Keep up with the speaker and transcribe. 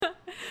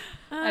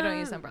I don't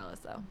use umbrellas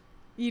though.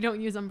 You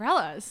don't use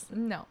umbrellas?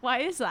 No. Why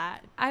is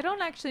that? I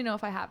don't actually know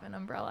if I have an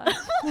umbrella. What?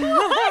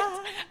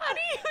 How do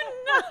you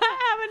not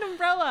have an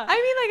umbrella? I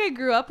mean, like, I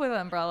grew up with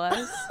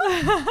umbrellas.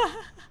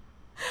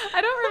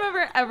 I don't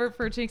remember ever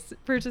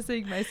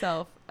purchasing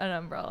myself an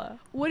umbrella.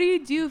 What do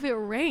you do if it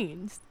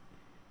rains?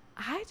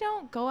 I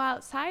don't go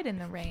outside in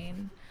the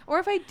rain. Or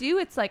if I do,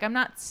 it's like I'm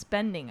not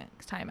spending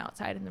time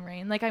outside in the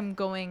rain. Like I'm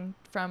going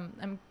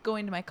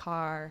to my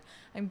car.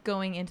 I'm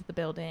going into the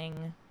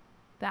building.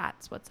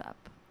 That's what's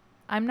up.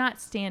 I'm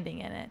not standing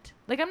in it.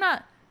 Like I'm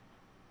not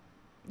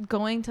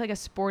going to like a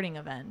sporting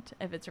event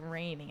if it's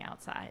raining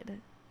outside.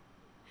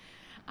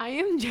 I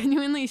am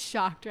genuinely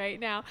shocked right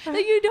now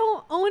that you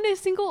don't own a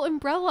single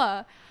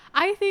umbrella.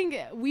 I think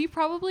we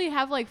probably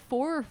have like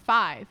 4 or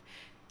 5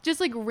 just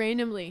like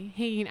randomly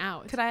hanging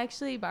out. Could I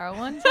actually borrow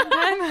one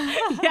sometime?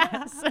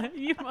 Yes,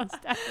 you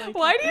most definitely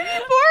Why can. do you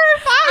need 4 or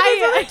 5?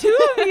 There's only 2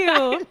 of you.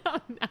 I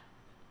don't know.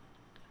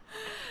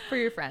 For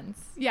your friends.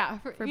 Yeah,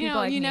 for people you know,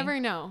 like you me. never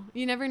know.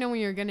 You never know when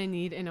you're gonna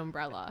need an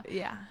umbrella.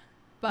 Yeah.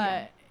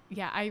 But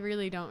yeah, I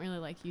really don't really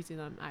like using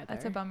them either.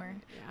 That's a bummer.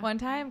 Yeah. One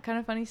time, kind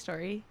of funny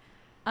story.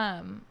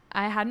 I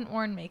hadn't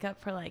worn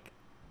makeup for like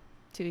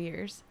 2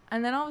 years.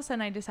 And then all of a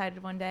sudden I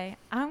decided one day,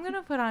 I'm going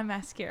to put on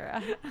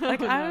mascara.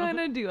 Like, I'm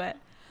going to do it.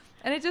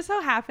 And it just so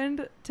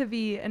happened to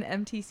be an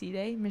MTC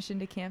day, Mission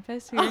to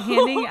Campus. We were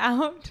handing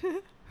out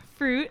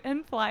fruit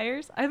and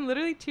flyers. I'm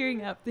literally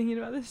tearing up thinking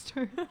about this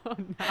story. Oh, no.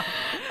 And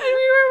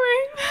we were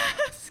wearing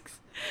masks.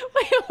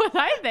 Wait, was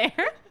I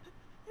there?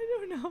 I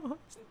don't know. It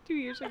was 2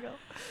 years ago.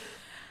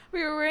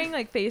 We were wearing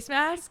like face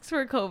masks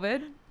for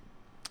COVID.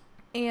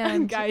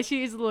 And guys,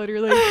 she's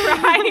literally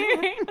crying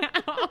right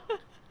now.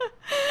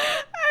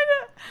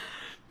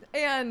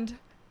 And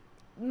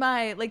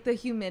my like the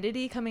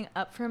humidity coming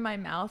up from my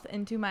mouth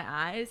into my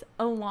eyes,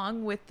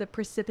 along with the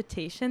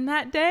precipitation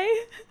that day,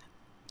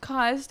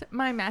 caused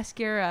my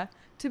mascara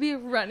to be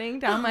running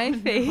down my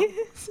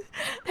face.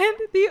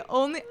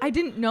 And I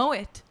didn't know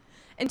it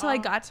until I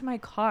got to my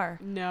car.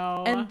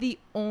 No. And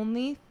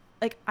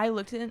I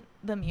looked in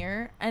the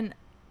mirror and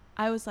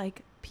I was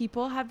like,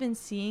 people have been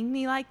seeing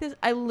me like this.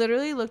 I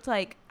literally looked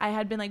like I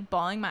had been like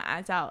bawling my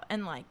eyes out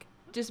and like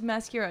just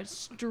mascara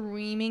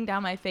streaming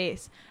down my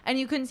face, and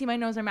you couldn't see my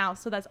nose or mouth.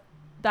 So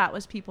that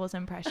was people's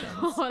impressions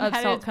of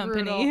Salt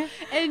Company. Brutal.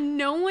 And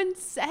no one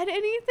said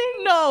anything?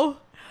 No.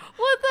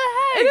 What the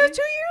heck? And it was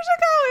 2 years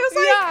ago. It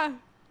was like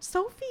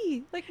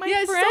Sophie, like my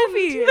friend.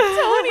 Sophie,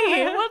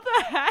 Tony. What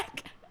the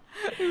heck?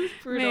 It was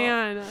brutal.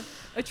 Man,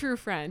 a true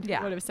friend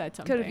would have said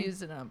something. Could have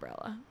used an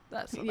umbrella.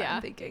 That's what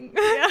I'm thinking.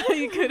 Yeah,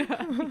 you could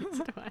have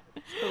used one.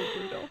 So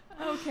brutal.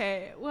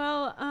 Okay,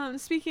 well,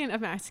 speaking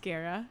of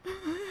mascara,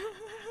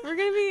 we're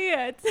gonna be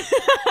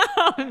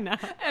oh no,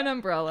 And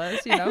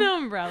umbrellas, you know, and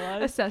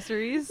umbrellas,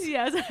 accessories.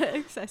 Yes,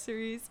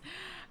 accessories.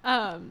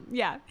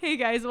 Yeah. Hey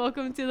guys,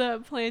 welcome to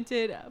the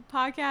Planted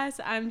Podcast.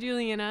 I'm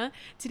Juliana.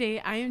 Today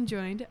I am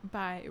joined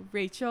by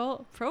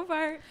Rachel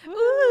Provart.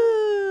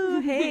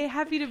 Ooh, hey,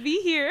 happy to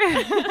be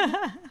here.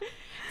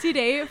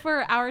 Today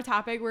for our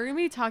topic, we're going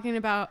to be talking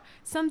about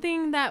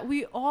something that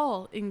we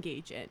all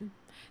engage in.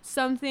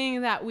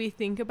 Something that we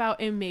think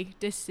about and make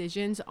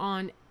decisions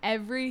on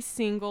every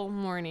single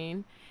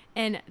morning.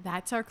 And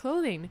that's our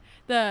clothing.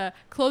 The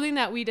clothing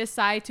that we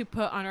decide to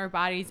put on our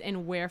bodies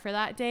and wear for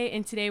that day.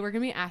 And today we're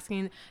going to be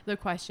asking the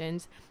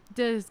questions.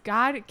 Does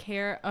God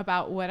care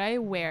about what I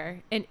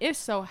wear? And if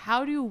so,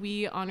 how do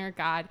we honor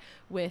God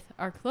with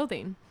our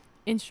clothing?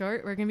 In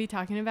short, we're going to be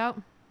talking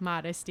about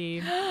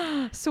modesty.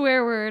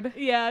 Swear word.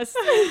 Yes.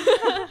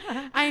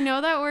 I know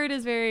that word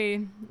is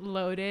very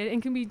loaded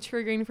and can be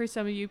triggering for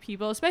some of you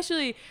people,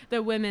 especially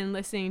the women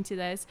listening to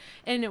this.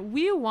 And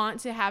we want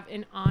to have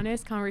an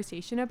honest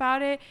conversation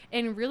about it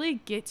and really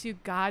get to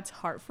God's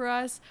heart for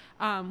us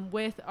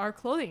with our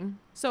clothing.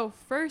 So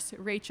first,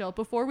 Rachel,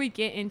 before we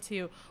get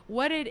into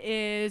what it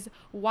is,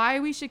 why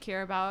we should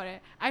care about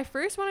it, I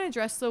first want to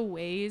address the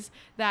ways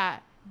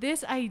that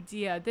this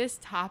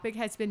topic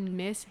has been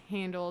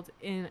mishandled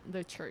in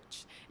the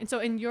church. And so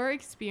in your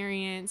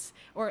experience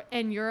or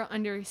in your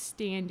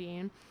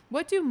understanding,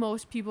 what do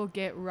most people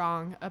get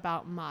wrong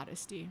about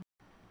modesty?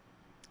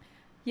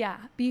 Yeah,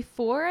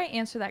 before I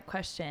answer that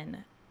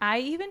question, I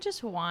even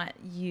just want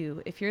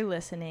you, if you're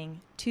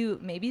listening, to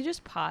maybe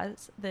just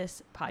pause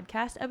this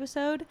podcast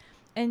episode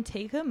and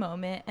take a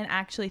moment and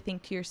actually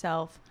think to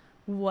yourself,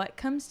 what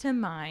comes to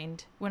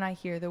mind when I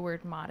hear the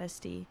word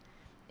modesty?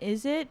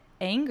 Is it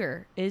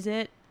anger? Is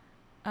it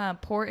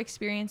poor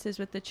experiences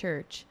with the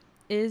church?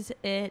 Is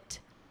it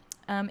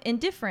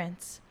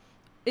indifference?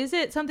 Is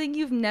it something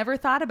you've never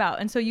thought about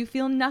and so you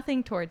feel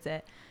nothing towards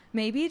it?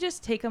 Maybe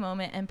just take a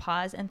moment and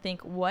pause and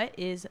think, what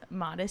is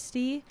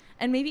modesty?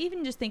 And maybe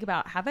even just think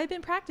about, have I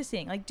been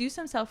practicing? Like, do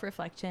some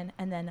self-reflection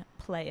and then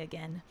play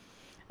again.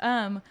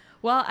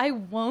 While I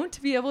won't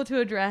be able to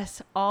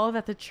address all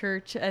that the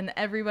church and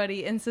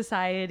everybody in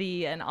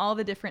society and all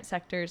the different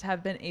sectors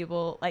have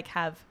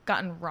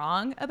gotten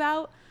wrong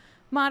about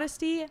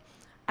modesty,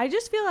 I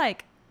just feel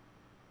like,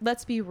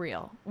 let's be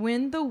real.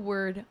 When the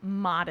word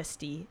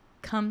modesty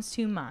comes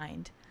to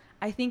mind,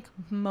 I think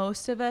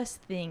most of us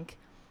think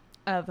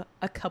of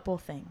a couple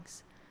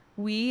things.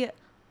 We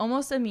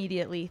almost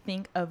immediately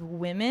think of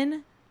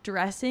women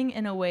dressing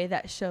in a way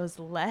that shows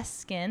less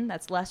skin,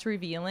 that's less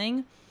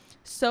revealing,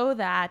 so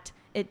that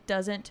it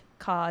doesn't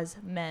cause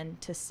men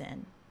to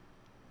sin.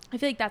 I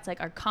feel like that's like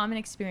our common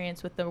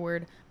experience with the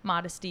word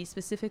modesty,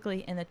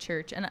 specifically in the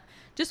church. And I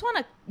just want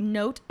to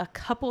note a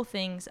couple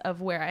things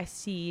of where I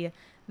see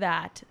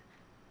that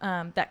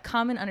that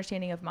common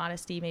understanding of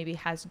modesty maybe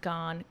has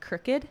gone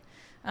crooked.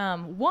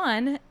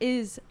 One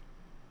is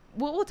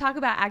what we'll talk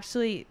about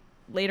actually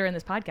later in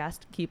this podcast,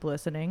 keep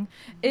listening,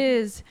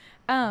 is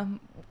I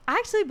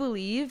actually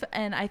believe,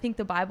 and I think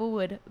the Bible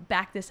would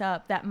back this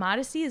up, that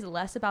modesty is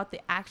less about the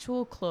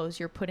actual clothes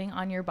you're putting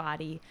on your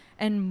body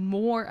and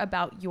more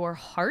about your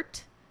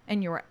heart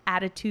and your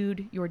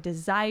attitude, your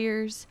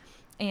desires,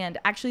 and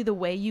actually the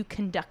way you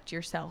conduct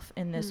yourself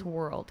in this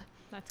world.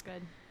 That's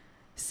good.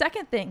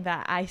 Second thing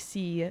that I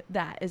see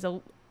that is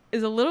a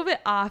little bit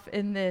off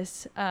in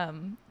this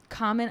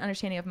common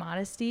understanding of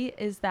modesty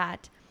is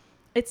that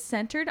it's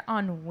centered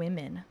on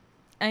women.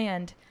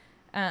 And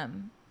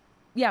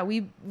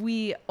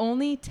we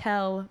only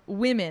tell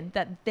women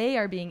that they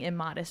are being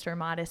immodest or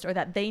modest, or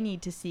that they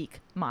need to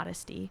seek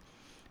modesty.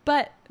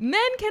 But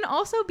men can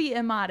also be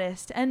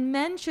immodest, and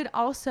men should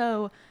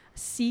also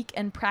seek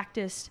and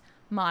practice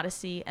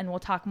modesty, and we'll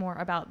talk more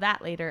about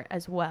that later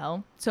as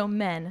well. So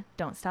men,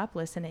 don't stop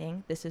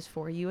listening. This is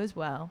for you as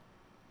well.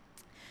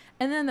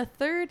 And then the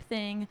third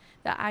thing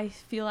that I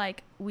feel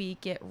like we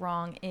get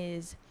wrong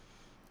is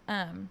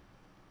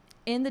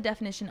in the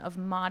definition of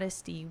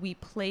modesty, we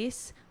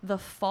place the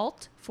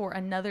fault for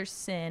another's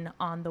sin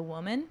on the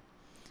woman.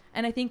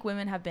 And I think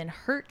women have been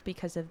hurt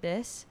because of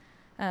this.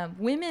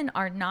 Women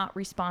are not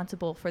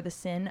responsible for the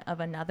sin of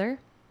another.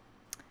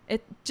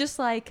 It just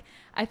like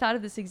I thought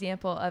of this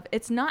example of,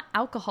 it's not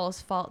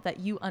alcohol's fault that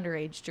you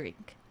underage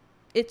drink.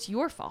 It's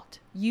your fault.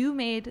 You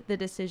made the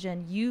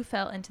decision. You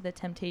fell into the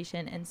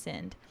temptation and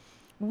sinned.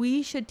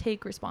 We should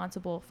take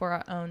responsible for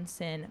our own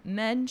sin.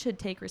 Men should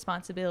take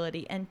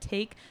responsibility and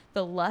take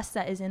the lust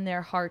that is in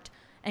their heart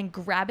and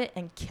grab it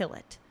and kill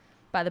it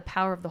by the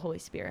power of the Holy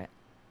Spirit.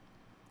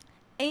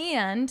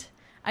 And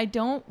I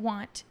don't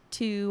want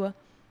to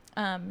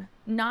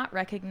not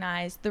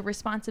recognize the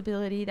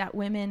responsibility that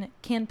women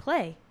can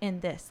play in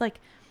this. Like,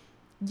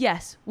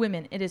 yes,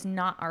 women, it is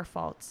not our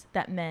faults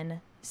that men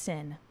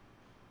sin.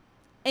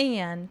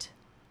 And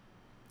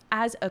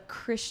as a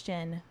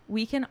Christian,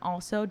 we can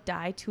also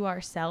die to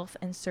ourselves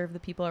and serve the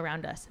people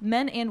around us.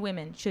 Men and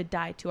women should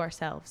die to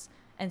ourselves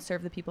and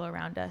serve the people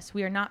around us.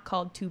 We are not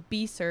called to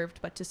be served,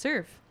 but to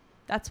serve.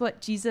 That's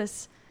what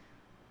Jesus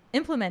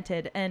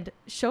implemented and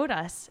showed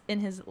us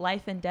in his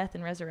life and death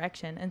and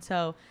resurrection. And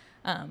so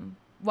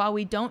while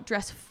we don't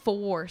dress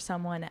for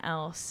someone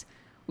else,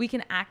 we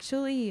can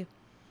actually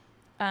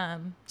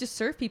just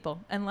serve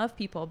people and love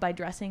people by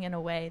dressing in a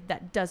way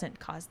that doesn't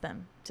cause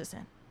them to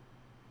sin.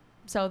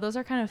 So those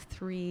are kind of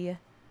three,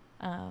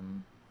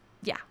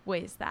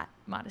 ways that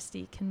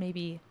modesty can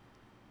maybe,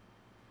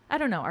 I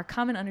don't know, our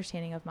common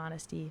understanding of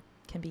modesty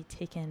can be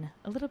taken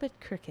a little bit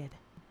crooked.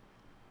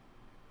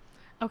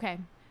 Okay,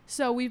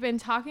 so we've been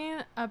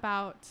talking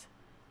about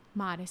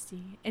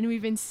modesty, and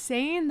we've been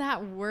saying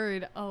that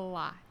word a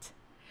lot.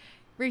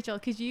 Rachel,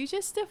 could you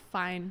just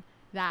define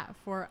that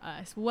for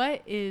us?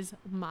 What is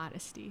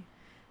modesty?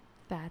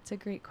 That's a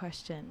great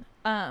question.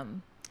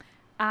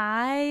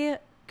 I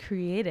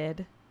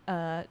created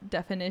a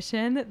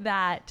definition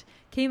that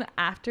came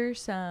after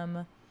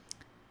some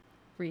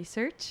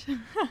research.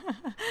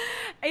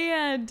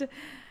 And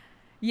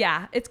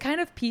yeah, it's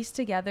kind of pieced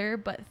together,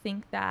 but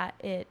think that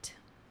it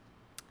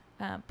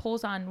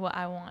pulls on what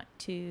I want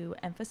to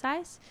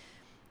emphasize,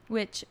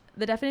 which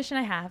the definition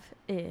I have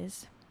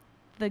is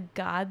the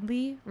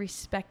godly,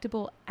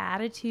 respectable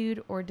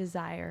attitude or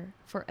desire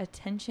for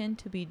attention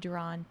to be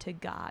drawn to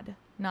God,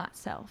 not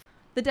self.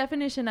 The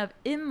definition of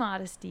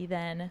immodesty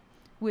then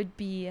would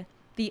be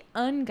the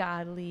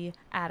ungodly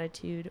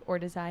attitude or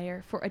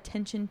desire for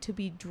attention to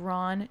be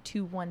drawn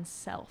to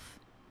oneself.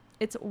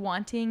 It's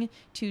wanting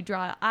to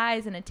draw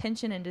eyes and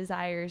attention and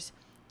desires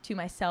to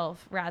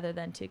myself rather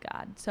than to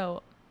God.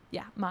 So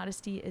yeah,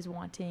 modesty is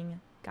wanting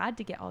God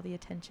to get all the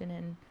attention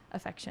and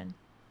affection.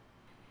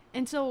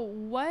 And so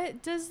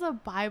what does the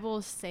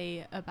Bible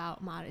say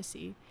about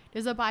modesty?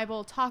 Does the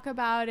Bible talk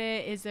about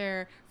it? Is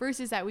there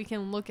verses that we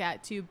can look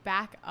at to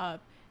back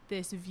up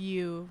this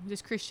view,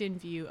 this Christian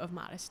view of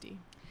modesty?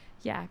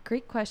 Yeah,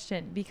 great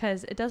question,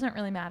 because it doesn't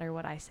really matter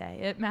what I say.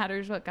 It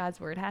matters what God's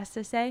word has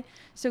to say.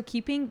 So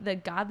keeping the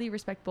godly,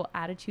 respectable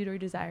attitude or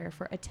desire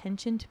for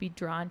attention to be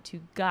drawn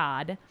to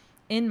God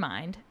in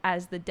mind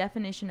as the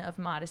definition of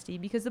modesty,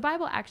 because the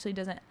Bible actually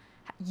doesn't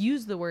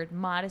use the word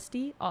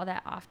modesty all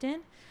that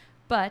often.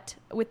 But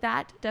with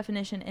that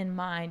definition in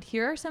mind,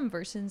 here are some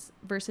verses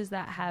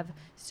that have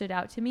stood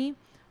out to me.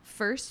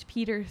 1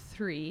 Peter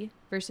 3,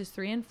 verses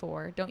 3 and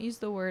 4. Don't use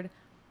the word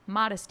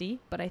modesty,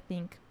 but I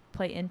think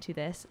play into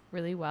this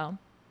really well.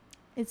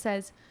 It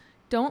says,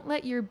 Don't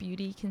let your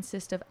beauty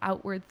consist of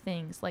outward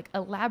things like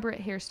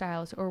elaborate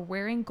hairstyles or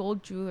wearing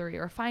gold jewelry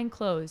or fine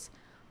clothes,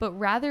 but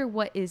rather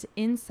what is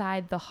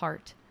inside the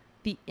heart,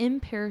 the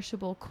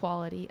imperishable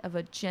quality of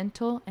a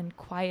gentle and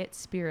quiet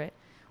spirit,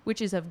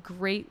 which is of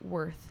great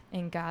worth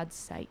in God's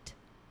sight.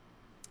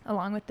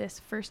 Along with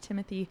this, 1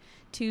 Timothy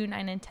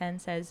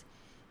 2:9-10 says,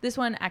 this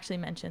one actually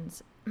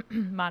mentions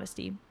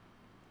modesty.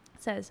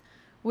 It says,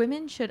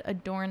 women should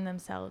adorn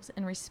themselves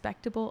in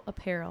respectable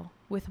apparel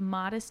with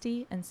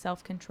modesty and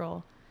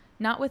self-control,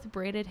 not with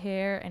braided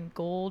hair and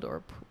gold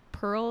or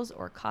pearls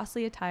or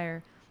costly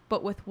attire,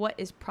 but with what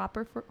is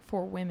proper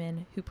for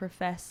women who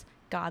profess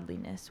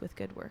godliness with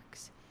good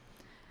works.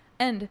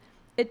 And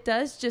it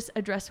does just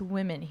address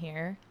women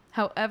here.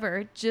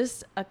 However,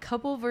 just a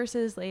couple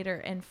verses later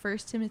in 1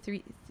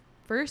 Timothy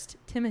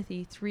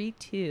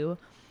 3:2,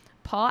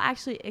 Paul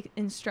actually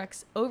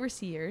instructs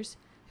overseers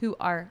who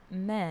are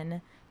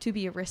men to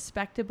be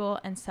respectable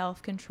and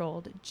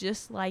self-controlled,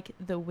 just like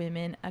the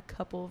women a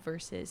couple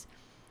verses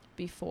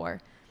before.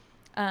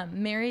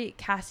 Mary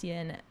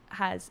Cassian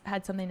has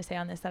had something to say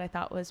on this that I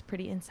thought was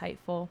pretty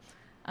insightful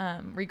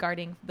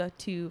regarding the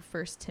 2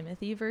 1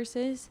 Timothy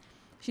verses.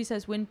 She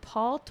says, when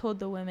Paul told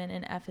the women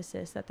in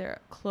Ephesus that their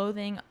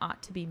clothing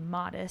ought to be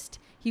modest,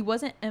 he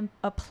wasn't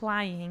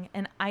applying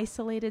an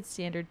isolated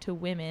standard to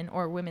women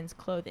or women's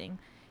clothing.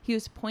 He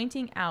was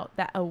pointing out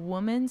that a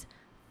woman's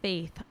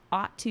faith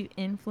ought to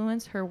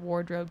influence her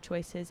wardrobe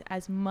choices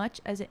as much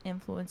as it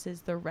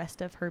influences the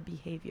rest of her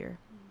behavior.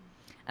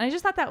 And I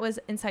just thought that was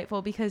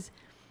insightful because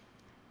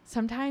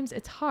sometimes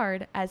it's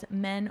hard as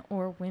men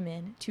or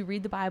women to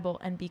read the Bible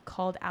and be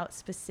called out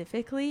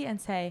specifically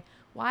and say,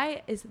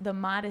 why is the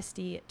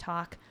modesty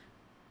talk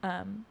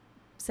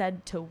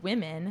said to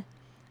women,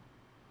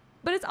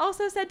 but it's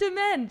also said to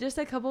men just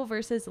a couple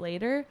verses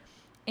later?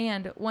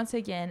 And once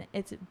again,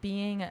 it's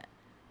being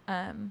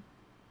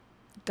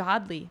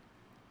godly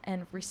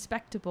and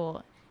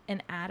respectable,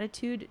 an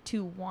attitude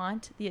to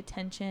want the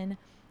attention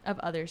of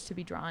others to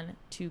be drawn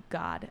to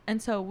God.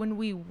 And so when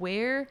we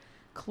wear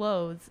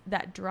clothes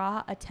that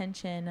draw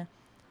attention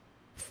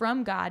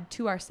from God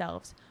to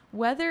ourselves,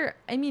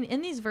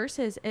 in these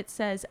verses, it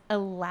says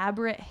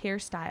elaborate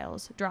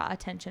hairstyles draw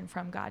attention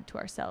from God to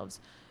ourselves.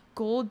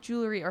 Gold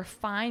jewelry or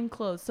fine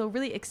clothes, so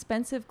really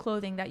expensive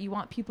clothing that you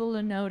want people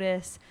to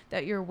notice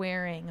that you're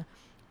wearing.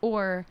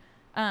 Or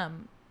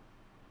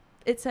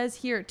it says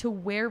here to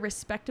wear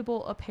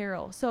respectable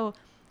apparel. So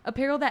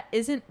apparel that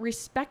isn't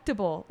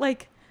respectable,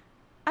 like,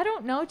 I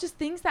don't know, just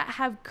things that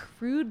have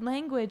crude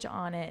language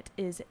on it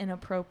is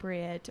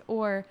inappropriate.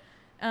 Or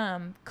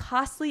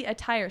costly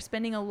attire,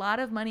 spending a lot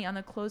of money on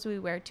the clothes we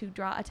wear to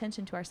draw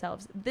attention to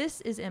ourselves.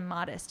 This is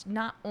immodest,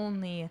 not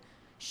only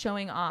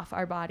showing off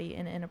our body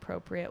in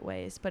inappropriate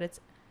ways, but it's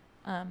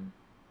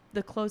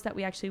the clothes that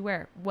we actually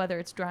wear, whether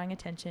it's drawing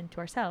attention to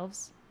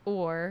ourselves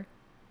or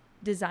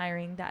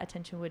desiring that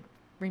attention would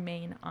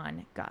remain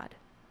on God.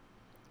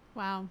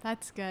 Wow,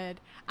 that's good.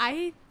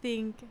 I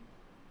think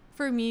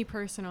for me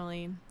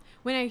personally,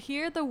 when I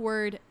hear the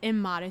word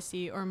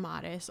immodesty or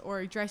modest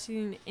or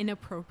dressing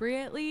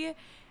inappropriately,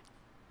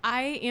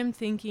 I am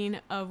thinking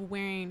of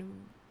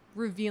wearing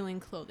revealing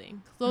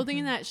clothing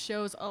that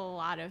shows a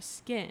lot of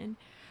skin.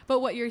 But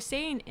what you're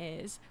saying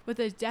is, with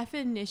a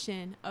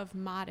definition of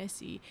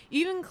modesty,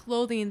 even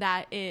clothing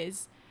that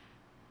is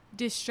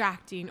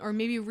distracting or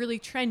maybe really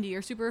trendy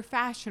or super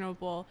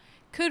fashionable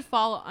could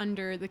fall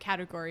under the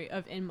category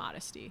of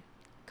immodesty.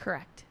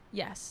 Correct.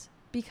 Yes.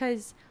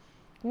 Because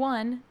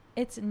one,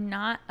 it's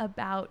not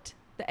about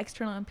the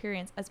external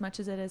appearance as much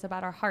as it is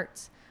about our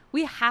hearts.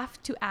 We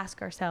have to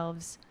ask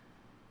ourselves,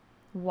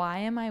 why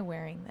am I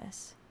wearing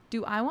this?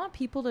 Do I want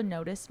people to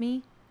notice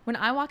me? When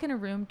I walk in a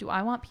room, do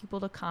I want people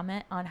to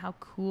comment on how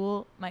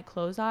cool my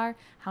clothes are,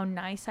 how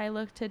nice I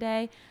look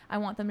today? I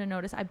want them to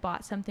notice I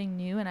bought something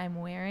new and I'm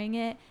wearing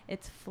it.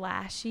 It's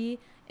flashy.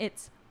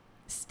 It's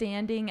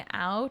standing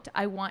out.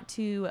 I want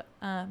to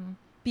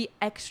be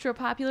extra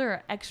popular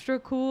or extra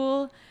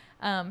cool,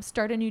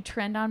 start a new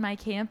trend on my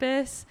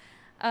campus.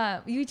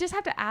 You just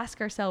have to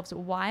ask ourselves,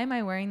 why am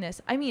I wearing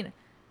this? I mean,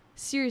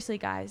 seriously,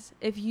 guys,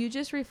 if you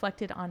just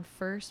reflected on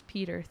 1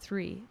 Peter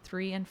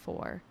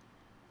 3:3-4,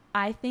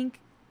 I think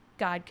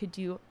God could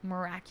do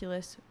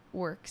miraculous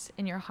works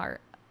in your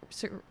heart,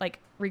 so, like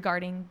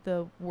regarding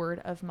the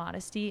word of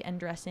modesty and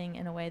dressing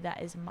in a way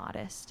that is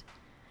modest.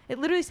 It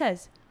literally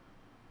says,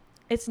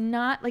 it's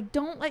not like,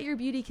 don't let your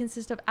beauty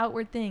consist of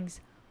outward things,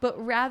 but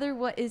rather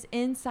what is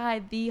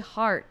inside the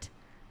heart,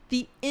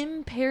 the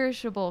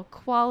imperishable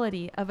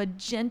quality of a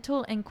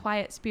gentle and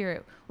quiet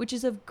spirit, which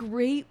is of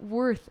great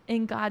worth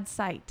in God's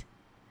sight.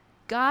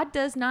 God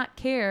does not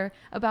care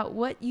about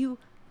what you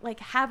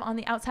have on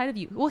the outside of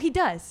you. Well, he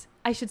does,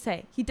 I should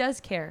say. He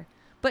does care,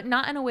 but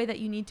not in a way that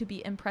you need to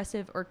be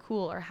impressive or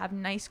cool or have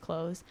nice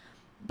clothes,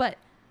 but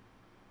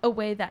a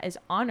way that is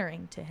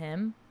honoring to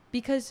him,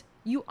 because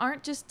you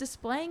aren't just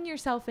displaying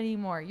yourself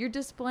anymore. You're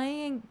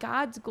displaying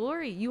God's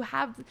glory. You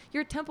have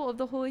your temple of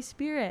the Holy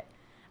Spirit.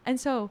 And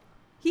so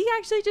He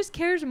actually just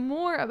cares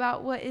more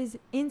about what is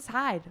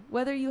inside,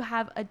 whether you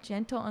have a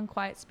gentle and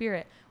quiet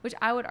spirit, which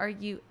I would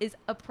argue is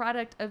a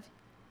product of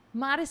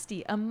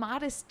modesty. A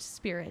modest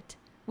spirit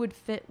would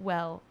fit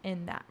well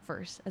in that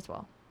verse as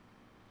well.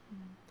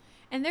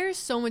 And there is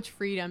so much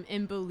freedom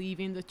in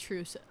believing the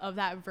truth of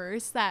that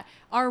verse, that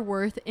our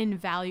worth and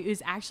value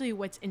is actually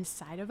what's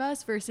inside of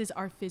us versus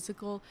our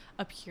physical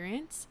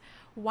appearance.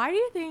 Why do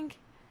you think,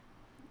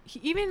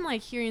 even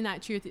like hearing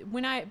that truth,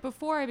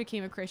 before I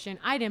became a Christian,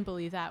 I didn't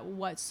believe that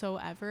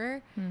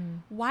whatsoever.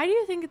 Why do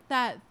you think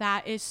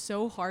that is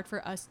so hard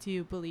for us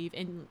to believe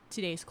in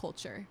today's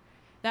culture,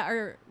 that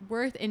our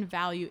worth and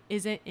value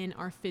isn't in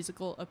our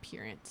physical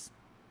appearance?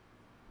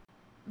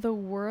 The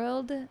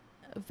world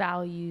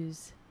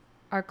values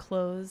our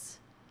clothes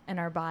and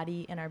our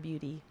body and our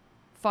beauty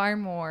far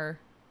more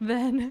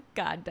than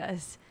God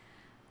does.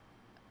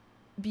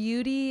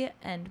 Beauty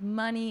and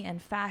money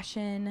and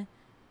fashion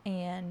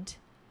and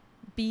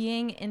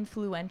being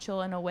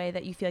influential in a way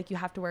that you feel like you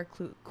have to wear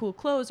cool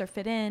clothes or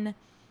fit in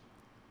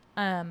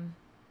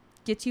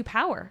gets you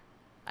power.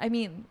 I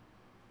mean,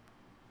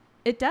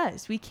 it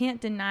does. We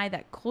can't deny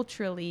that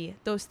culturally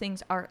those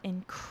things are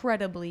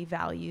incredibly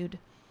valued.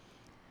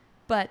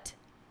 But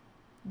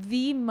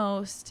the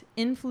most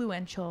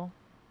influential,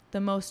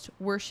 the most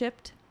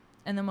worshipped,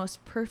 and the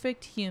most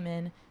perfect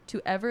human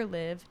to ever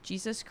live,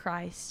 Jesus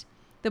Christ,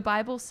 the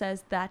Bible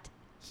says that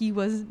he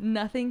was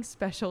nothing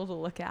special to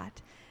look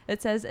at.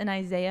 It says in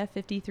Isaiah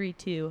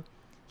 53:2,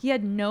 he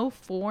had no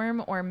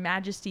form or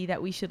majesty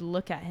that we should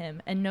look at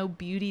him, and no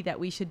beauty that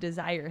we should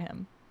desire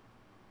him.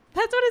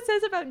 That's what it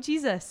says about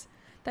Jesus,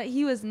 that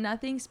he was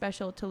nothing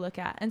special to look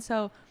at. And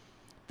so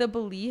the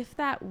belief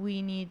that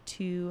we need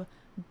to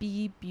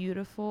be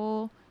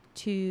beautiful,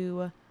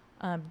 to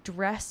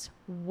dress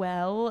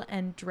well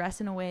and dress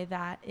in a way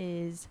that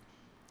is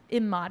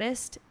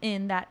immodest,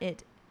 in that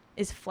it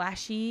is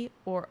flashy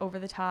or over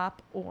the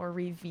top or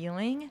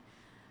revealing,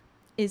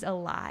 is a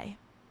lie.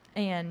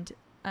 And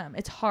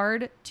it's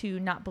hard to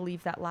not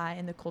believe that lie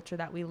in the culture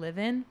that we live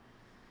in.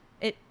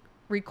 It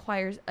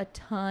requires a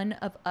ton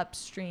of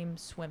upstream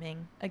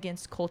swimming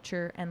against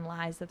culture and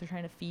lies that they're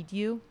trying to feed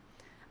you.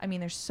 I mean,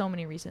 there's so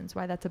many reasons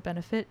why that's a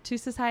benefit to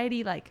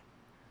society, like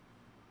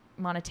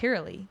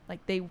monetarily.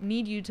 Like, they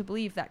need you to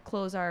believe that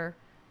clothes are,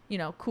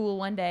 cool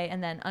one day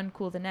and then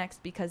uncool the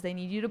next because they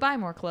need you to buy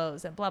more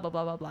clothes and blah, blah,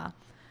 blah, blah,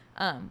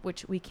 blah.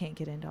 Which we can't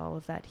get into all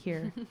of that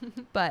here.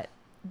 But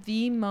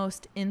the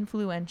most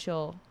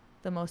influential,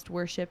 the most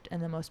worshipped,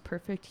 and the most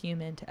perfect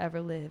human to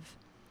ever live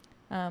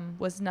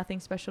was nothing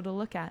special to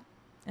look at.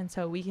 And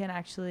so we can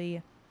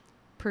actually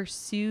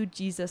pursue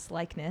Jesus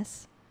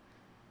likeness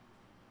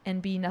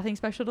and be nothing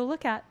special to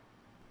look at.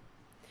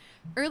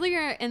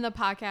 Earlier in the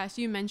podcast,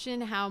 you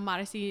mentioned how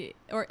modesty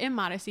or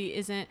immodesty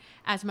isn't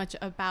as much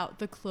about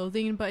the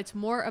clothing, but it's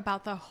more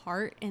about the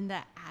heart and the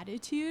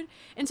attitude.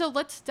 And so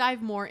let's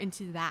dive more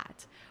into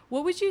that.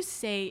 What would you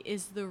say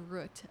is the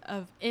root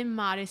of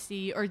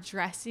immodesty or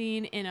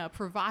dressing in a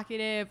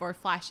provocative or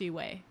flashy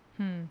way?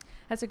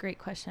 That's a great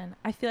question.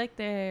 I feel like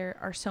there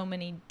are so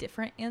many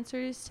different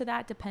answers to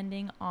that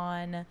depending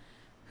on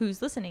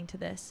who's listening to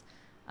this.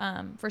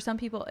 For some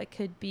people, it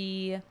could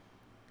be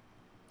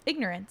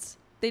ignorance.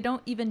 They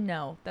don't even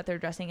know that they're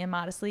dressing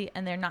immodestly,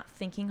 and they're not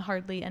thinking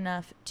hardly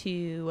enough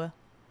to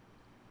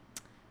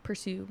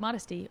pursue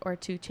modesty or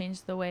to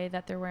change the way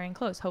that they're wearing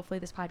clothes. Hopefully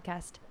this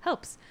podcast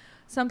helps.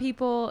 Some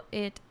people,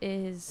 it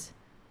is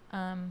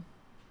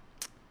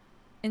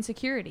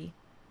insecurity,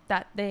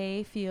 that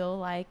they feel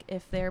like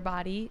if their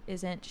body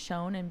isn't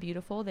shown and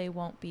beautiful, they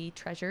won't be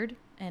treasured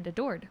and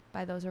adored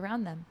by those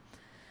around them.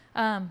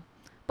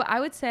 But I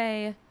would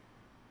say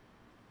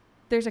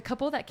there's a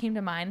couple that came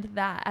to mind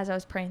that as I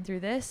was praying through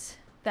this,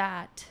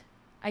 that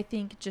I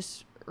think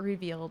just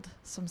revealed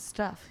some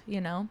stuff,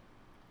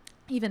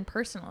 even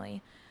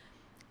personally.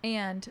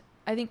 And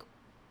I think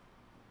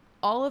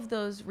all of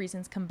those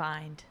reasons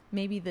combined,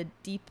 maybe the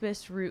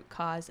deepest root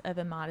cause of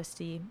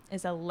immodesty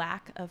is a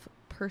lack of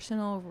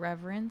personal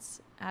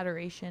reverence,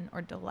 adoration,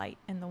 or delight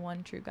in the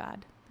one true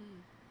God.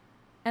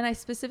 And I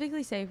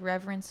specifically say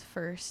reverence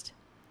first,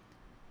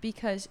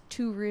 because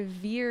to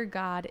revere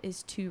God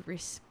is to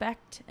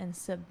respect and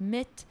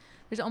submit.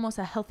 There's almost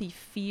a healthy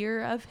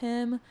fear of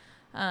him.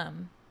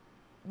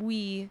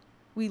 We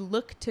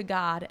look to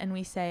God and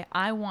we say,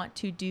 I want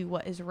to do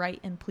what is right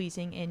and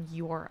pleasing in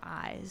your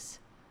eyes.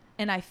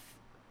 And I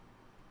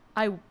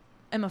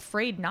am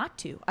afraid not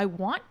to. I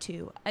want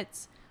to.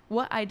 It's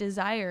what I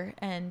desire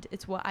and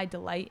it's what I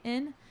delight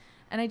in.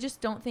 And I just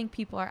don't think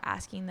people are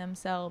asking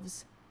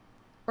themselves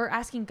or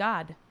asking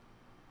God,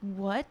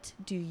 what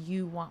do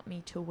you want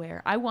me to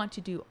wear? I want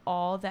to do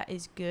all that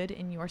is good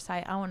in your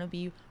sight. I want to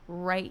be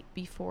right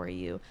before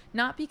you.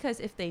 Not because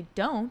if they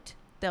don't,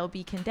 they'll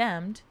be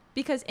condemned.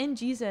 Because in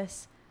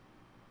Jesus,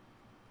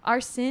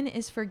 our sin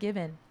is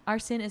forgiven. Our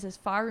sin is as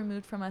far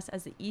removed from us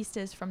as the east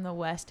is from the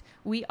west.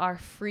 We are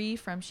free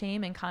from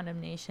shame and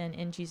condemnation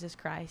in Jesus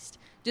Christ.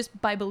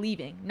 Just by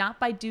believing, not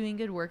by doing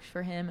good works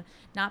for him,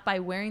 not by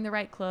wearing the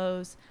right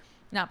clothes,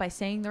 not by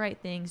saying the right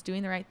things,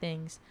 doing the right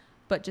things,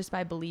 but just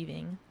by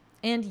believing.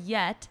 And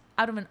yet,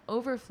 out of an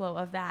overflow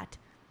of that,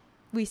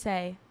 we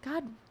say,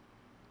 God,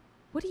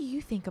 what do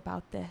you think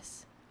about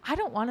this? I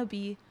don't want to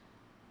be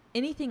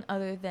anything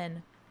other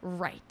than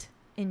right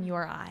in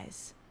your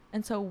eyes.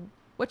 And so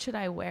what should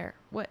I wear?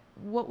 What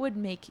would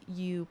make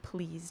you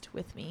pleased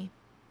with me?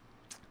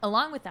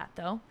 Along with that,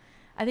 though,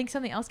 I think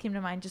something else came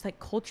to mind, just like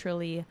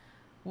culturally,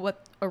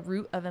 what a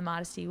root of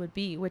immodesty would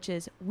be, which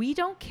is we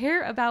don't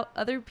care about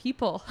other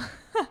people.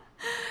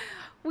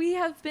 We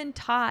have been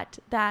taught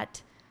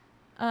that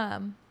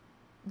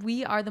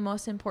we are the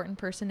most important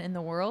person in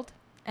the world,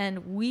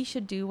 and we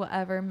should do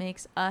whatever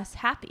makes us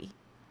happy.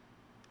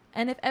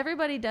 And if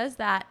everybody does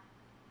that,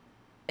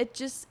 it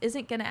just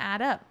isn't going to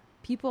add up.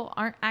 People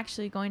aren't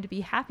actually going to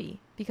be happy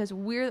because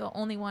we're the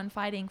only one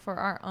fighting for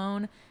our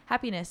own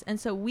happiness. And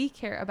so we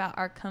care about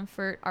our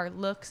comfort, our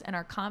looks, and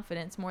our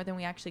confidence more than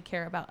we actually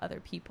care about other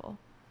people.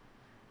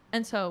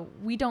 And so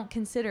we don't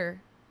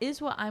consider,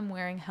 is what I'm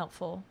wearing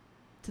helpful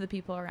to the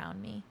people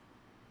around me?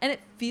 And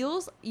it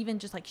feels even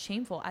just like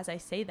shameful as I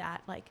say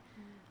that. Like,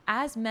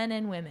 as men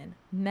and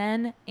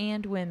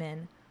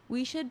women,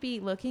 we should be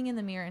looking in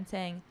the mirror and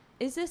saying,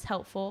 is this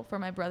helpful for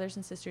my brothers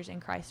and sisters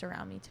in Christ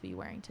around me to be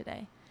wearing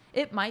today?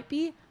 It might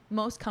be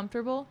most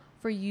comfortable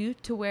for you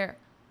to wear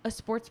a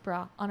sports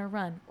bra on a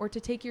run or to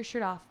take your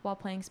shirt off while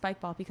playing spike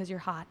ball because you're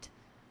hot.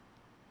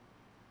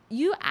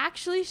 You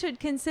actually should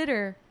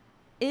consider,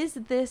 is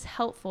this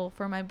helpful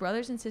for my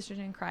brothers and sisters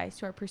in Christ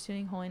who are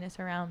pursuing holiness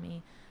around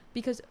me?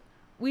 Because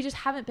we just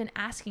haven't been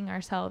asking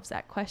ourselves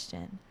that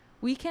question.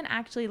 We can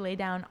actually lay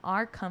down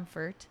our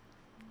comfort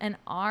and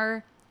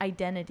our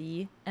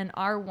identity and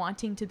our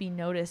wanting to be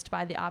noticed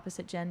by the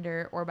opposite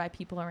gender or by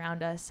people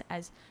around us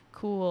as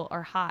cool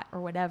or hot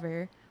or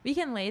whatever. We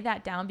can lay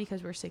that down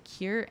because we're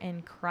secure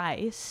in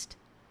Christ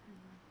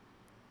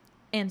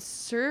and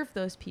serve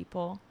those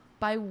people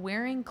by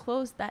wearing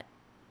clothes that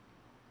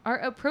are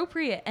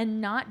appropriate and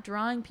not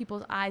drawing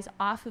people's eyes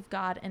off of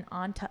God and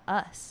onto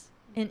us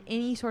in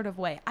any sort of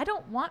way. I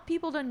don't want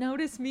people to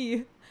notice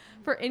me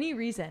for any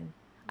reason.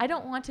 I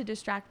don't want to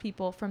distract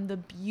people from the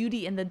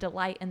beauty and the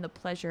delight and the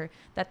pleasure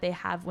that they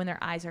have when their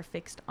eyes are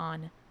fixed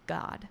on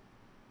God.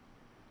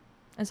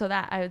 And so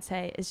that, I would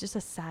say, is just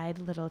a side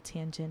little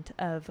tangent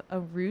of a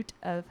root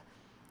of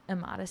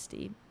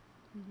immodesty.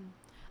 Mm-hmm.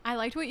 I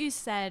liked what you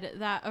said,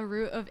 that a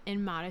root of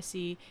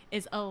immodesty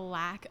is a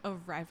lack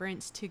of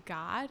reverence to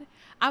God.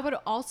 I would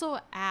also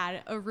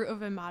add a root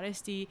of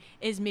immodesty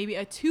is maybe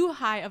a too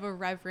high of a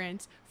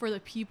reverence for the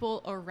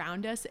people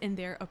around us and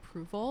their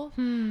approval.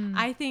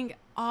 I think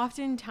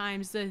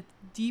oftentimes the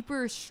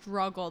deeper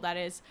struggle that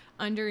is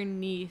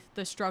underneath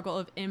the struggle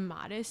of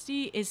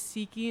immodesty is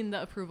seeking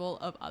the approval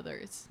of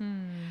others.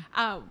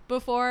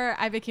 Before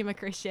I became a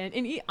Christian,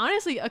 and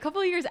honestly, a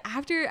couple of years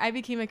after I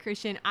became a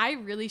Christian, I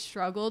really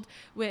struggled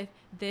with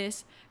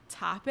this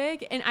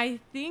topic. And I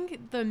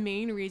think the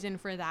main reason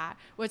for that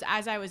was,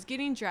 as I was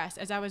getting dressed,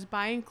 as I was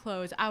buying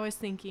clothes, I was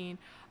thinking,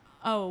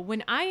 oh,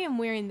 when I am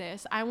wearing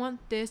this, I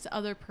want this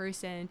other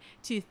person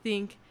to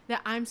think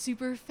that I'm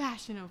super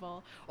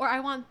fashionable, or I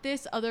want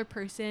this other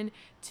person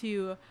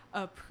to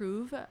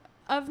approve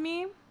of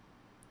me.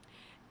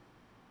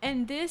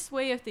 And this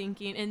way of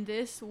thinking and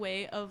this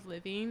way of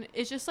living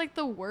is just like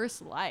the worst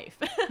life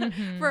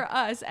for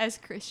us as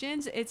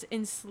Christians. It's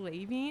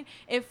enslaving.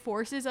 It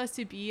forces us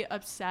to be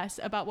obsessed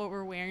about what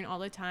we're wearing all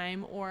the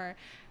time, or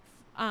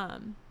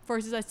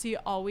forces us to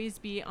always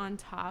be on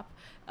top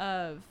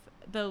of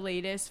the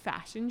latest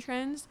fashion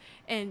trends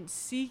and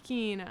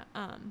seeking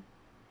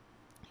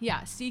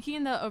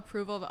the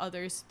approval of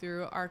others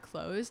through our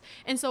clothes.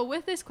 And so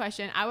with this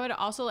question, I would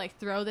also like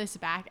throw this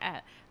back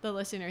at the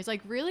listeners,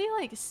 like really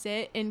like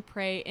sit and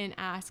pray and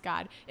ask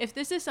God, if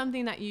this is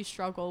something that you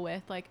struggle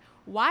with, like,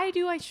 why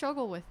do I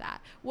struggle with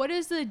that? What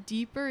is the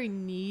deeper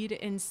need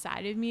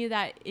inside of me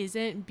that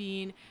isn't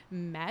being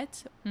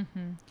met?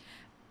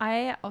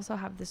 I also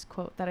have this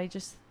quote that I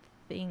just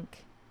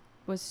think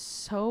was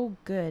so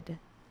good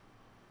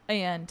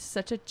and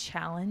such a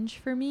challenge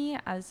for me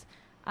as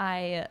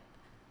I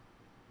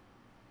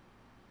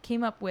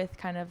came up with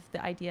kind of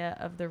the idea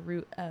of the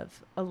root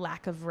of a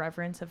lack of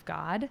reverence of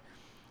God.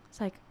 It's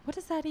like, what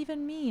does that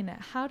even mean?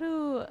 How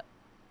do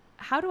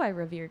I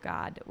revere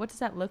God? What does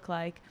that look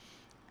like?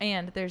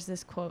 And there's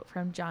this quote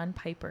from John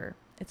Piper.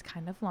 It's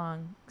kind of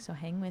long, so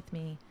hang with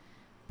me.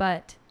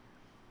 But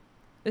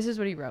this is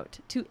what he wrote.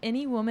 To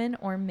any woman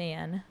or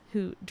man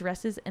who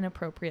dresses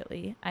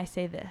inappropriately, I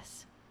say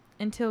this: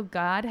 until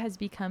God has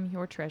become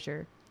your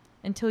treasure,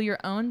 until your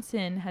own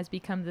sin has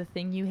become the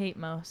thing you hate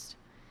most,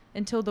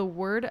 until the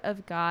word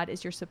of God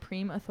is your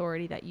supreme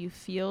authority that you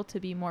feel to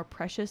be more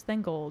precious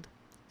than gold,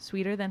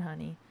 sweeter than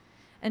honey,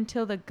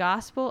 until the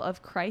gospel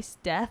of Christ's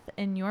death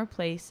in your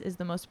place is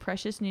the most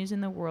precious news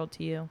in the world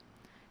to you,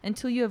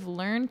 until you have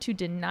learned to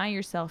deny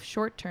yourself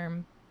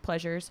short-term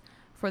pleasures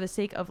for the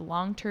sake of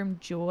long-term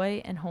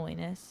joy and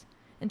holiness,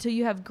 until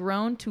you have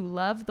grown to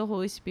love the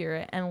Holy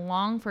Spirit and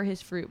long for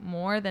his fruit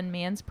more than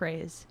man's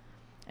praise,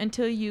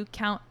 until you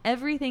count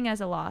everything as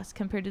a loss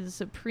compared to the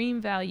supreme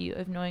value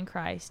of knowing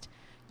Christ,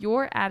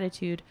 Your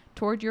attitude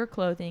toward your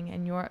clothing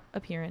and your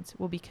appearance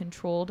will be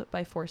controlled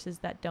by forces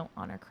that don't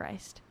honor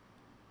Christ.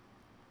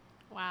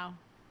 Wow.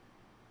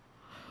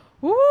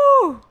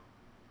 Woo!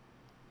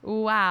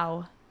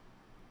 Wow.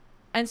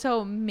 And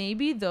so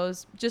maybe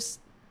those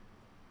just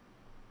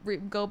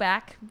go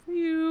back,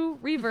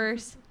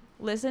 reverse,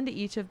 listen to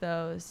each of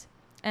those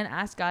and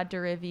ask God to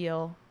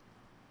reveal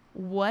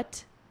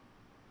what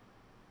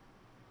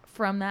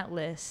from that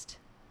list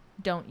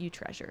don't you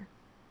treasure.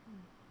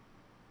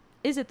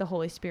 Is it the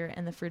Holy Spirit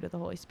and the fruit of the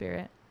Holy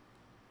Spirit?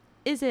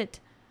 Is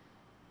it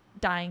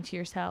dying to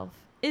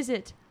yourself? Is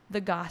it the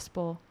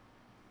gospel?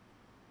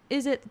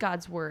 Is it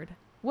God's word?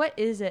 What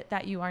is it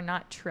that you are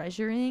not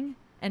treasuring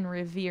and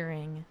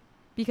revering?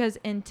 Because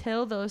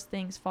until those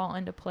things fall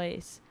into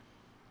place,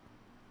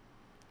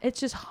 it's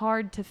just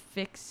hard to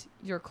fix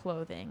your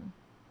clothing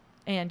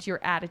and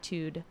your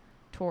attitude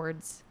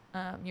towards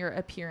your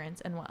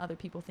appearance and what other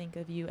people think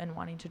of you and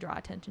wanting to draw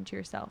attention to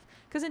yourself.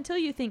 Because until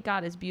you think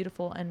God is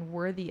beautiful and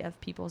worthy of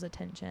people's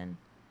attention,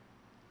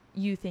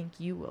 you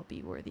think you will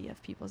be worthy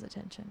of people's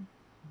attention.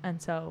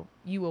 And so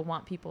you will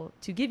want people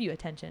to give you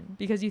attention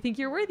because you think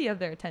you're worthy of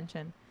their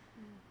attention.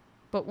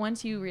 But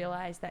once you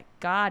realize that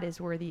God is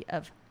worthy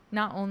of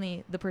not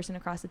only the person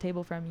across the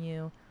table from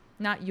you,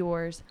 not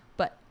yours,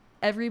 but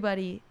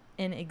everybody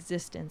in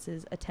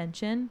existence's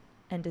attention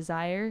and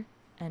desire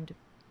and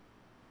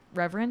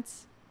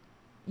reverence,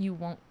 you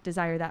won't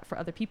desire that for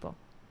other people.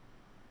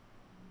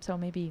 So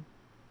maybe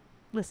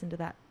listen to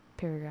that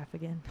paragraph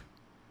again.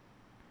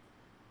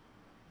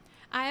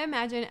 I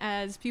imagine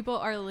as people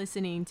are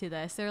listening to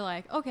this, they're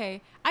like,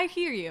 okay, I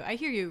hear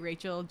you,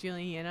 Rachel,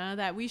 Juliana,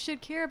 that we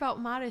should care about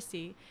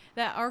modesty,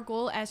 that our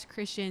goal as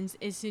Christians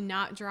is to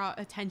not draw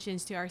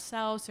attentions to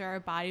ourselves or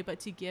our body, but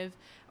to give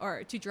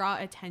or to draw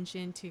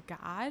attention to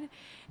God.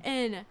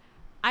 And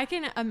I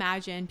can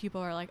imagine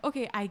people are like,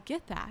 okay, I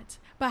get that,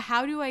 but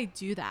how do I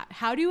do that?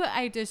 How do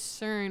I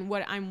discern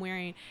what I'm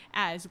wearing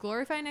as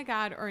glorifying to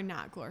God or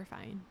not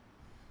glorifying?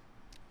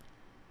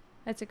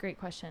 That's a great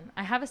question.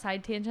 I have a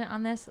side tangent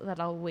on this that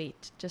I'll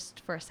wait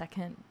just for a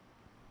second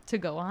to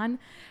go on.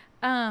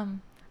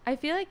 I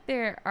feel like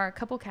there are a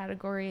couple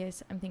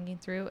categories I'm thinking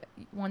through.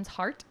 One's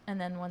heart and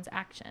then one's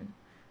action.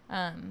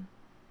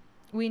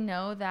 We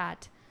know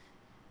that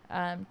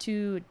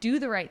to do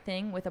the right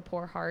thing with a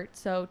poor heart,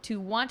 so to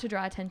want to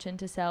draw attention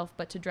to self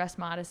but to dress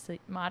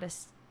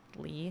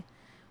modestly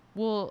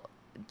will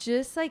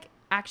just like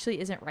actually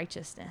isn't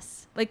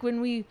righteousness. Like when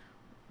we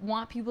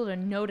want people to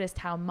notice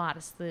how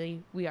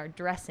modestly we are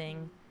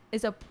dressing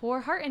is a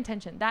poor heart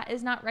intention. That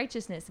is not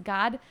righteousness.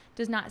 God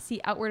does not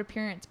see outward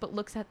appearance, but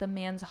looks at the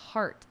man's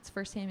heart. It's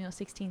 1 Samuel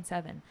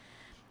 16:7.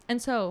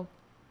 And so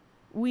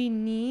we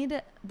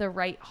need the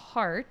right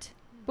heart,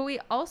 but we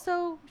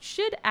also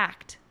should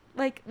act.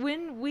 Like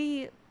when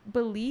we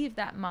believe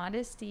that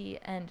modesty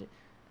and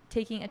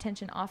taking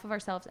attention off of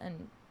ourselves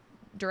and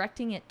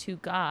directing it to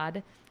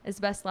God is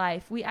best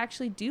life, we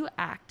actually do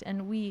act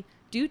and we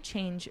do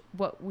change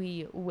what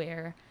we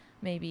wear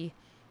maybe.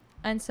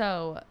 And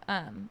so,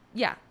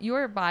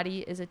 your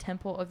body is a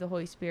temple of the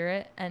Holy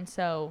Spirit. And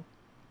so,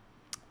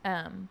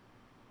 I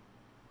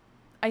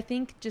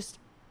think just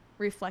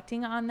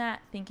reflecting on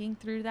that, thinking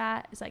through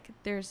that is like,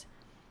 there's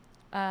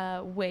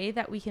a way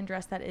that we can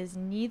dress that is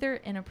neither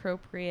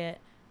inappropriate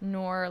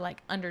nor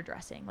like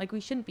underdressing. Like we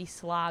shouldn't be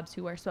slobs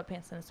who wear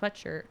sweatpants and a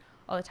sweatshirt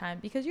all the time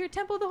because you're a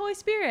temple of the Holy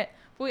Spirit.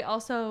 But we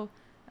also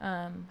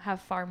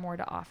have far more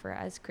to offer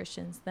as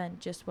Christians than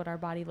just what our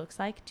body looks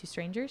like to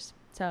strangers.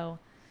 So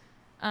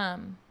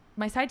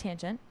my side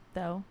tangent,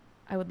 though,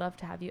 I would love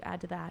to have you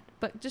add to that.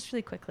 But just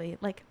really quickly,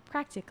 like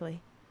practically,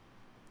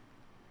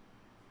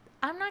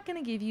 I'm not going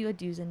to give you a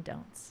do's and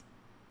don'ts.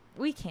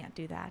 We can't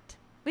do that.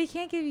 We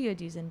can't give you a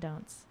do's and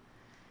don'ts.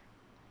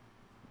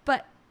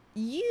 But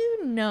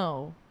you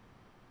know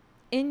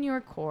in your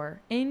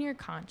core, in your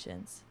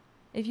conscience,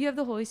 if you have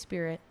the Holy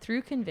Spirit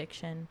through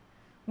conviction,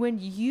 when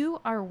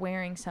you are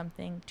wearing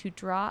something to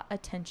draw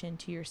attention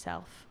to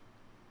yourself,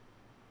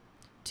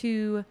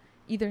 to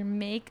either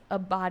make a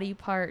body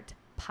part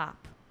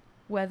pop,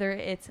 whether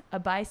it's a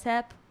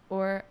bicep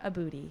or a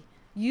booty,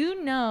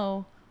 you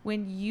know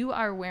when you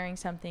are wearing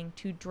something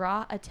to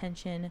draw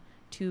attention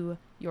to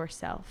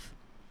yourself.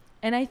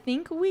 And I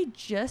think we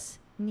just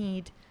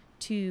need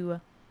to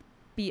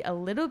be a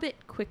little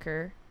bit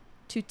quicker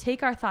to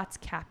take our thoughts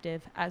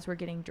captive as we're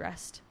getting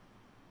dressed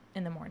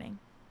in the morning.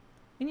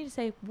 We need to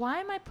say, why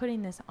am I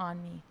putting this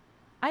on me?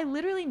 I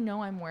literally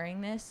know I'm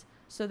wearing this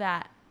so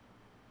that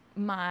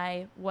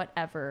my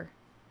whatever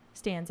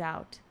stands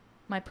out.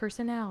 My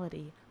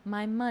personality,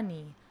 my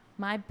money,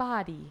 my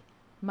body,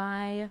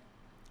 my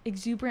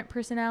exuberant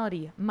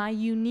personality, my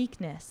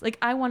uniqueness. Like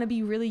I want to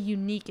be really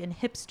unique and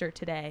hipster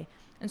today.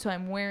 And so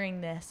I'm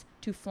wearing this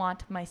to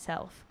flaunt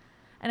myself.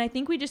 And I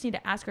think we just need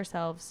to ask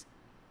ourselves,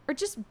 or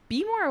just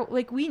be more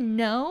like we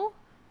know,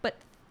 but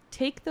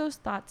take those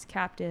thoughts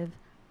captive,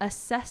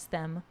 assess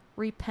them,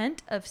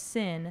 repent of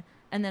sin,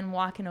 and then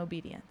walk in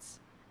obedience.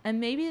 And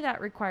maybe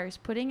that requires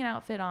putting an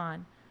outfit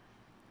on,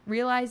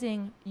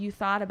 realizing you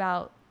thought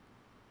about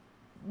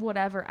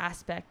whatever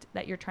aspect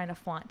that you're trying to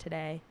flaunt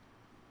today,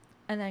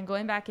 and then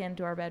going back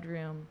into our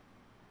bedroom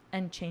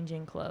and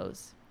changing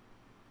clothes.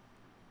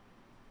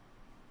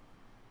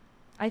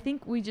 I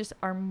think we just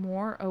are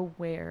more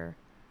aware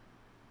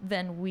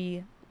than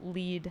we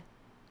lead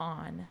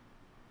on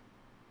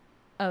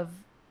of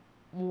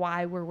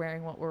why we're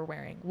wearing what we're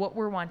wearing, what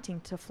we're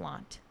wanting to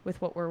flaunt with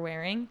what we're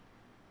wearing,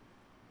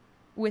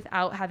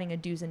 without having a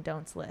do's and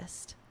don'ts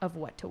list of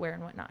what to wear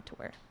and what not to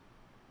wear.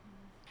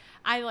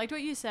 I liked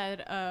what you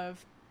said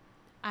of,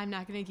 I'm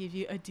not going to give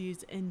you a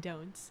do's and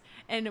don'ts.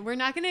 And we're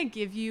not going to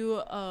give you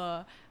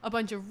a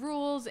bunch of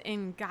rules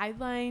and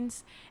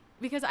guidelines,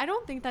 because I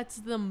don't think that's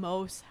the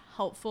most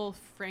helpful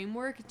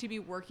framework to be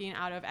working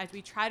out of as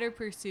we try to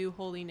pursue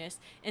holiness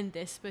in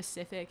this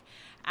specific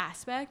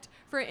aspect.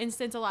 For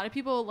instance, a lot of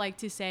people like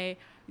to say,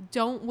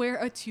 don't wear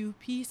a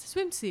 2-piece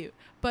swimsuit,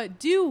 but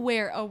do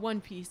wear a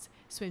 1-piece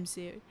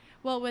swimsuit.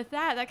 Well, with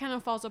that kind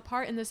of falls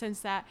apart in the sense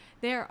that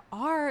there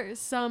are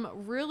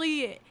some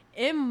really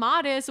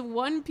immodest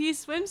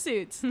 1-piece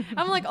swimsuits.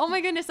 I'm like, oh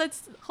my goodness,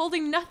 that's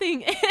holding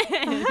nothing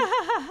in.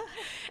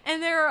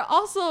 And there are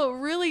also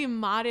really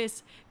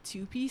modest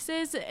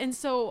 2-pieces. And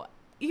so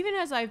even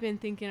as I've been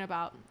thinking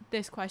about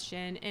this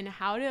question and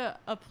how to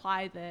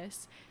apply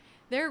this,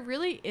 there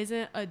really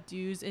isn't a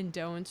do's and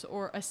don'ts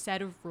or a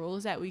set of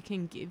rules that we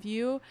can give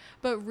you,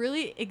 but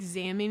really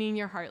examining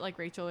your heart, like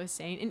Rachel was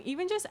saying, and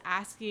even just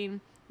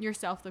asking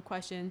yourself the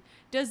question,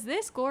 does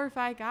this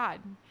glorify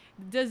God?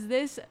 Does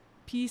this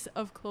piece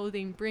of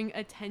clothing bring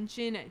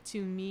attention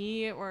to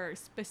me or a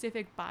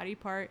specific body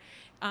part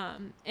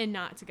and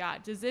not to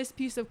God? Does this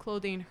piece of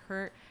clothing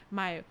hurt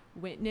my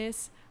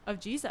witness of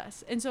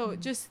Jesus? And so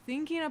just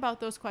thinking about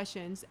those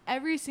questions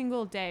every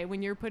single day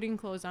when you're putting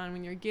clothes on,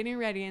 when you're getting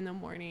ready in the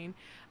morning,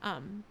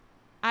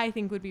 I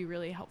think would be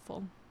really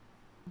helpful.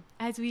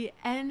 As we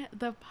end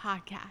the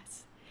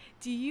podcast,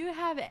 do you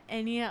have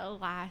any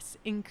last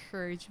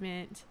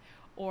encouragement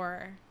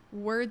or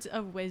words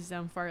of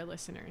wisdom for our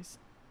listeners?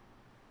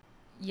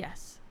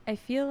 Yes. I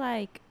feel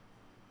like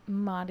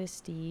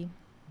modesty,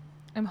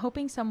 I'm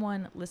hoping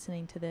someone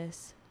listening to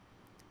this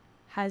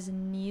has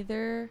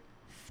neither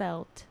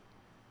felt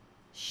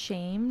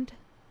shamed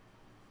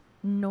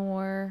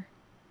nor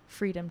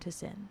freedom to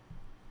sin.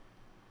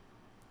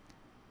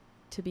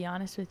 To be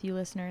honest with you,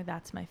 listener,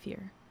 that's my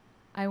fear.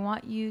 I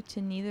want you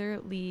to neither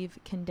leave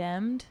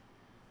condemned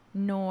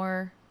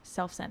nor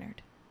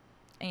self-centered.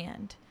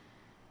 And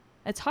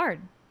it's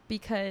hard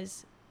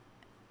because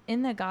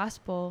in the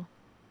gospel,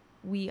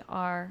 we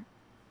are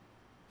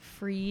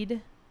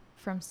freed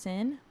from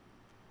sin.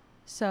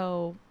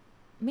 So,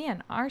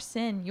 man, our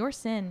sin, your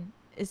sin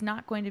is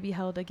not going to be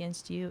held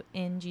against you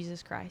in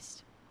Jesus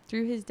Christ.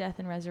 Through his death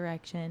and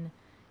resurrection,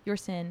 your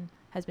sin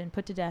has been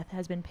put to death,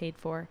 has been paid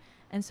for.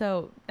 And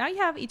so now you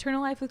have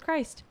eternal life with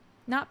Christ,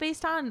 not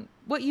based on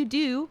what you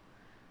do,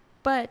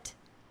 but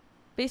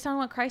based on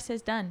what Christ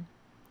has done.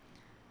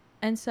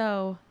 And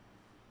so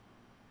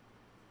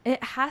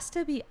it has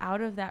to be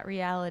out of that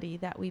reality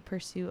that we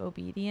pursue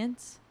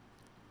obedience.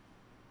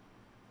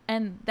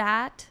 And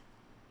that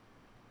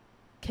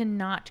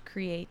cannot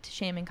create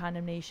shame and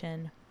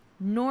condemnation,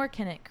 nor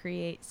can it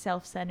create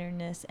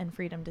self-centeredness and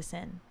freedom to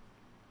sin.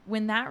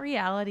 When that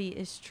reality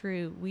is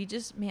true, we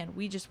just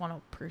want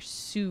to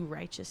pursue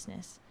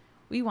righteousness.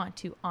 We want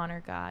to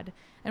honor God.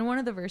 And one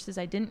of the verses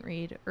I didn't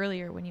read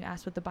earlier when you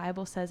asked what the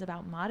Bible says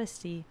about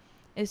modesty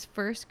is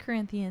 1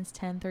 Corinthians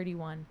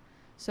 10:31.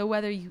 So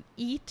whether you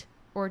eat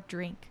or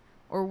drink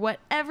or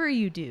whatever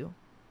you do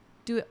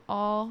it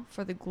all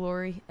for the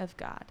glory of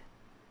God.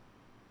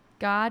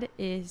 God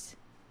is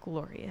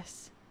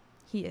glorious.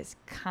 He is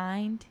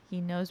kind.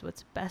 He knows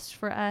what's best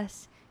for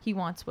us. He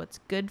wants what's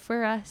good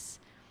for us.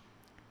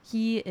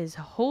 He is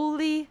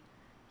holy.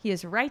 He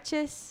is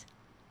righteous.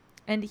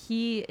 And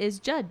he is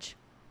judge.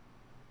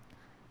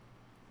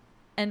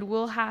 And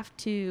we'll have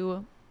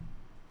to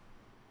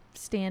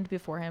stand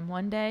before him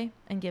one day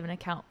and give an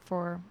account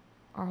for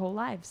our whole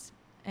lives.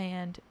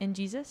 And in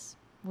Jesus,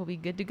 we'll be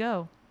good to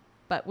go.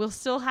 But we'll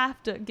still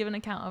have to give an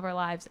account of our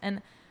lives.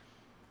 And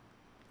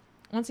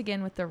once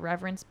again, with the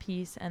reverence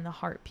piece and the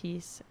heart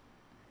piece,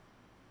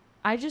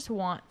 I just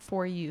want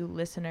for you,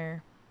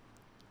 listener,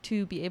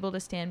 to be able to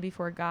stand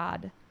before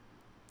God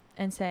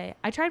and say,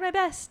 I tried my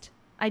best.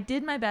 I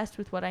did my best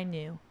with what I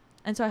knew.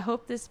 And so I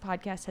hope this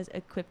podcast has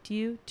equipped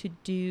you to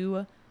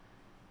do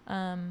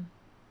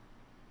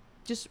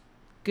just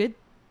good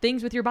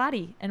things with your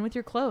body and with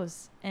your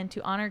clothes, and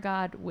to honor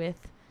God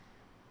with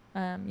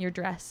your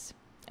dress.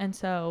 And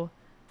so,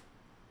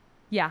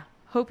 yeah,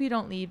 hope you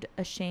don't leave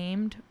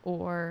ashamed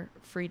or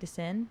free to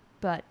sin,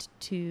 but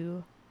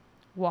to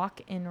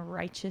walk in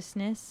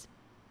righteousness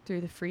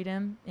through the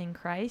freedom in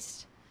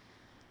Christ.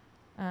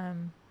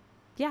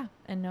 Yeah,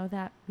 and know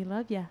that we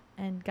love you,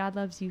 and God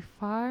loves you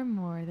far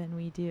more than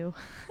we do.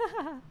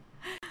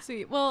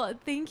 Sweet. Well,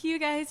 thank you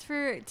guys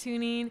for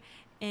tuning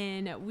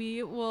in.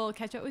 We will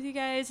catch up with you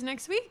guys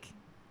next week.